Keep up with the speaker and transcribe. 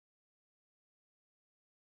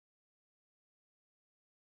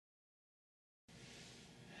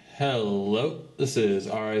Hello, this is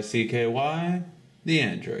RICKY, the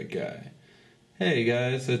Android guy. Hey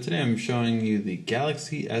guys, so today I'm showing you the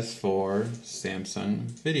Galaxy S4 Samsung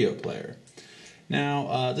video player.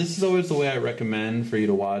 Now, this is always the way I recommend for you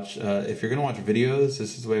to watch. If you're going to watch videos,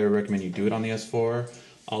 this is the way I recommend you do it on the S4.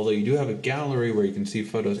 Although you do have a gallery where you can see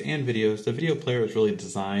photos and videos, the video player is really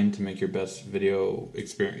designed to make your best video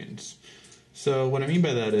experience. So what I mean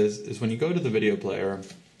by that is when you go to the video player,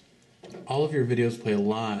 all of your videos play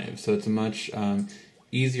live, so it's a much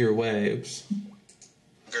easier way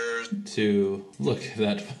to look at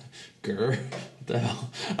that what the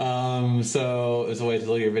hell? So it's a way to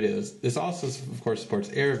look at your videos. This also, of course, supports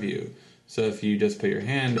air view. So if you just put your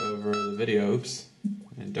hand over the video,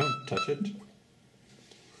 and don't touch it,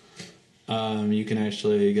 you can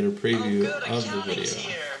actually get a preview of the video.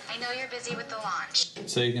 I know you're busy with the launch.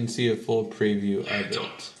 So you can see a full preview of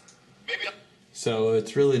it. So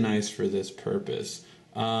it's really nice for this purpose.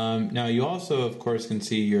 Now you also, of course, can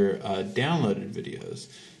see your downloaded videos.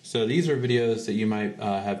 So these are videos that you might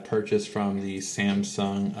have purchased from the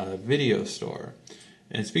Samsung video store.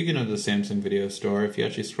 And speaking of the Samsung video store, if you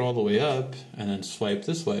actually scroll the way up and then swipe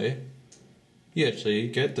this way, you actually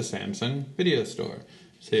get the Samsung video store.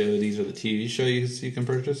 So these are the TV shows you can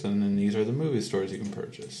purchase, and then these are the movie stores you can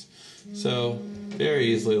purchase. So very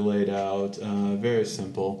easily laid out, very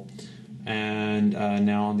simple. And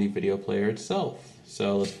now on the video player itself.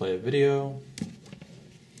 So let's play a video.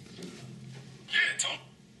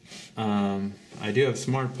 I do have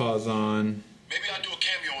Smart Pause on. Maybe I'll do a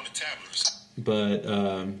cameo on the tablets. But,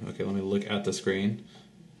 okay, let me look at the screen.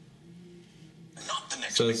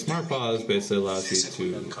 So Smart Pause basically allows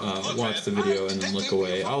you to watch the video and then look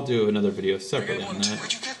away. I'll do another video separately on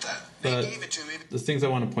that. But the things I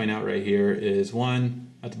want to point out right here is, one,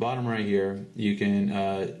 at the bottom right here, you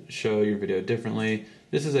can show your video differently.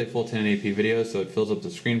 This is a full 1080p video, so it fills up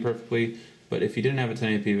the screen perfectly. But if you didn't have a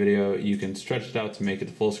 1080p video, you can stretch it out to make it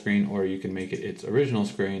the full screen, or you can make it its original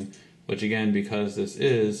screen, which again, because this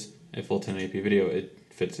is a full 1080p video, it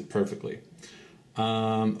fits it perfectly.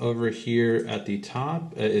 Over here at the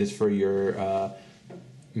top is for your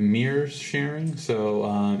mirrors sharing.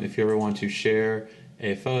 So if you ever want to share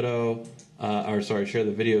a photo, share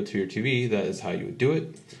the video to your TV, that is how you would do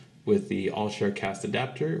it, with the All-Share Cast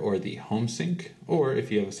adapter or the Home Sync, or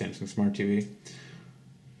if you have a Samsung Smart TV.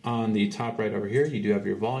 On the top right over here, you do have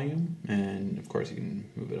your volume, and of course you can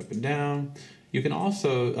move it up and down. You can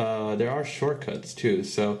also, there are shortcuts too,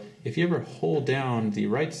 so if you ever hold down the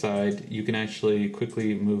right side, you can actually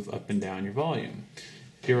quickly move up and down your volume.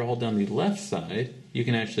 If you ever hold down the left side, you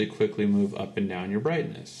can actually quickly move up and down your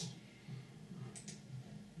brightness.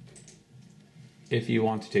 If you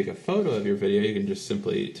want to take a photo of your video, you can just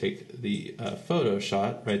simply take the photo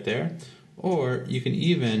shot right there, or you can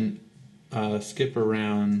even skip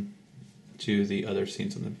around to the other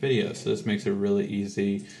scenes in the video. So this makes it really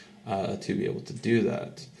easy to be able to do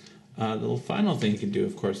that. The final thing you can do,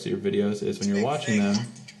 of course, to your videos is when you're watching them,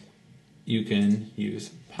 you can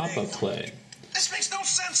use pop-up play. This makes no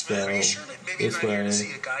sense, so man. Are you sure that maybe this way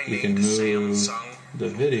you can move the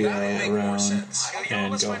video around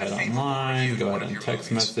and go ahead online, go ahead and text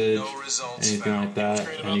message, anything like that,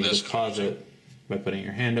 and you can just pause it by putting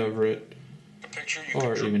your hand over it,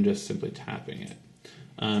 or even just simply tapping it.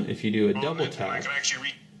 If you do a double tap,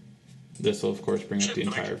 this will of course bring up the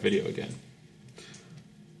entire video again.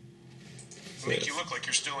 Make you look like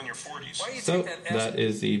you're still in your 40s. So that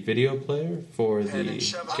is the video player for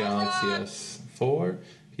the Galaxy S4.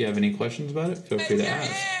 If you have any questions about it, feel free to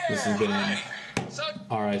ask. This has been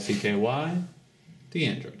RICKY, the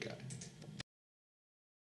Android guy.